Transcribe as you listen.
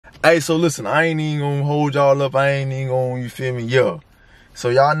Hey, so listen, I ain't even gonna hold y'all up. I ain't even gonna, you feel me? Yeah. So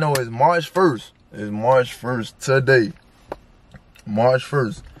y'all know it's March 1st. It's March 1st today. March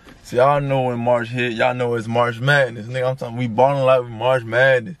 1st. So y'all know when March hit, y'all know it's March Madness. Nigga, I'm talking, we balling like with March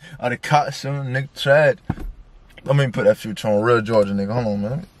Madness. All the cops shooting, nigga, trash. Let me put that future on Real Georgia, nigga. Hold on,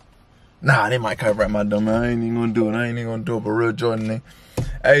 man. Nah, they might copyright my dumb man. I ain't even gonna do it. I ain't even gonna do it, but Real Jordan, nigga.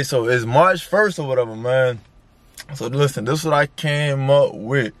 Hey, so it's March 1st or whatever, man. So listen, this is what I came up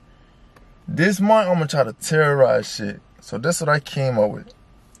with. This month, I'm gonna try to terrorize shit. So this is what I came up with.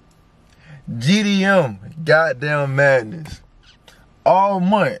 GDM, goddamn madness. All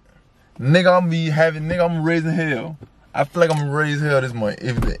month, nigga, I'm raising hell. I feel like I'm gonna raise hell this month.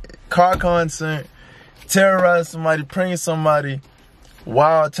 If the car concert, terrorize somebody, prank somebody,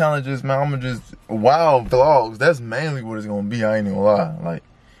 wild challenges, man, I'm gonna just, wild vlogs. That's mainly what it's gonna be, I ain't even gonna lie. Like,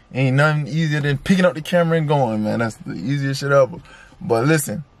 ain't nothing easier than picking up the camera and going, man. That's the easiest shit ever. But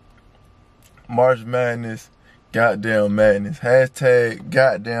listen, March Madness, goddamn madness. Hashtag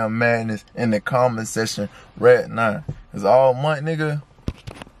goddamn madness in the comment section right now. It's all month, nigga.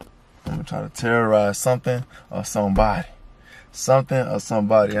 I'm gonna try to terrorize something or somebody. Something or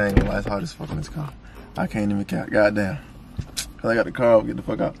somebody. I ain't gonna lie, it's hard as fuck in this car. I can't even count, goddamn. Cause I got the car up, get the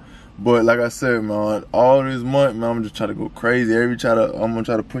fuck out. But like I said, man, all this month, man, I'm just trying to go crazy. I'm gonna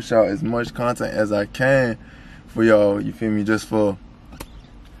try to push out as much content as I can for y'all, you feel me, just for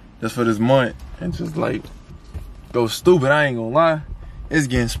this month. And just like, go stupid, I ain't gonna lie. It's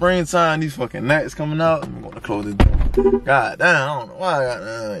getting springtime, these fucking gnats coming out. I'm gonna close this door. God damn, I don't know why I got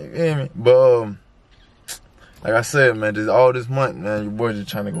that, you feel me? But, like I said, man, just all this month, man, your boy just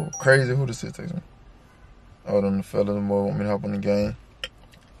trying to go crazy. Who this is texting me? Oh, them the fellas, them boy want me to hop on the game.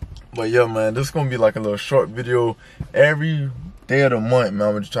 But yeah, man, this is gonna be like a little short video. Every day of the month, man,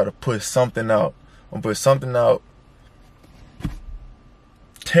 I'm gonna just try to put something out. I'm gonna put something out,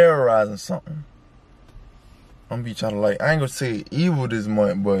 terrorizing something. I'm gonna be trying to, like, I ain't gonna say evil this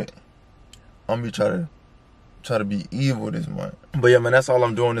month, but I'm gonna be try to be evil this month. But yeah, man, that's all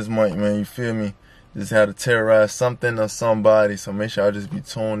I'm doing this month, man, you feel me? Just had to terrorize something or somebody. So make sure I just be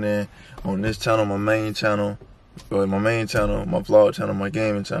tuned in on this channel, my main channel, my vlog channel, my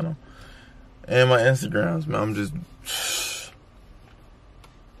gaming channel, and my Instagrams, man. I'm just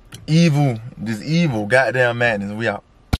evil, goddamn madness. We out.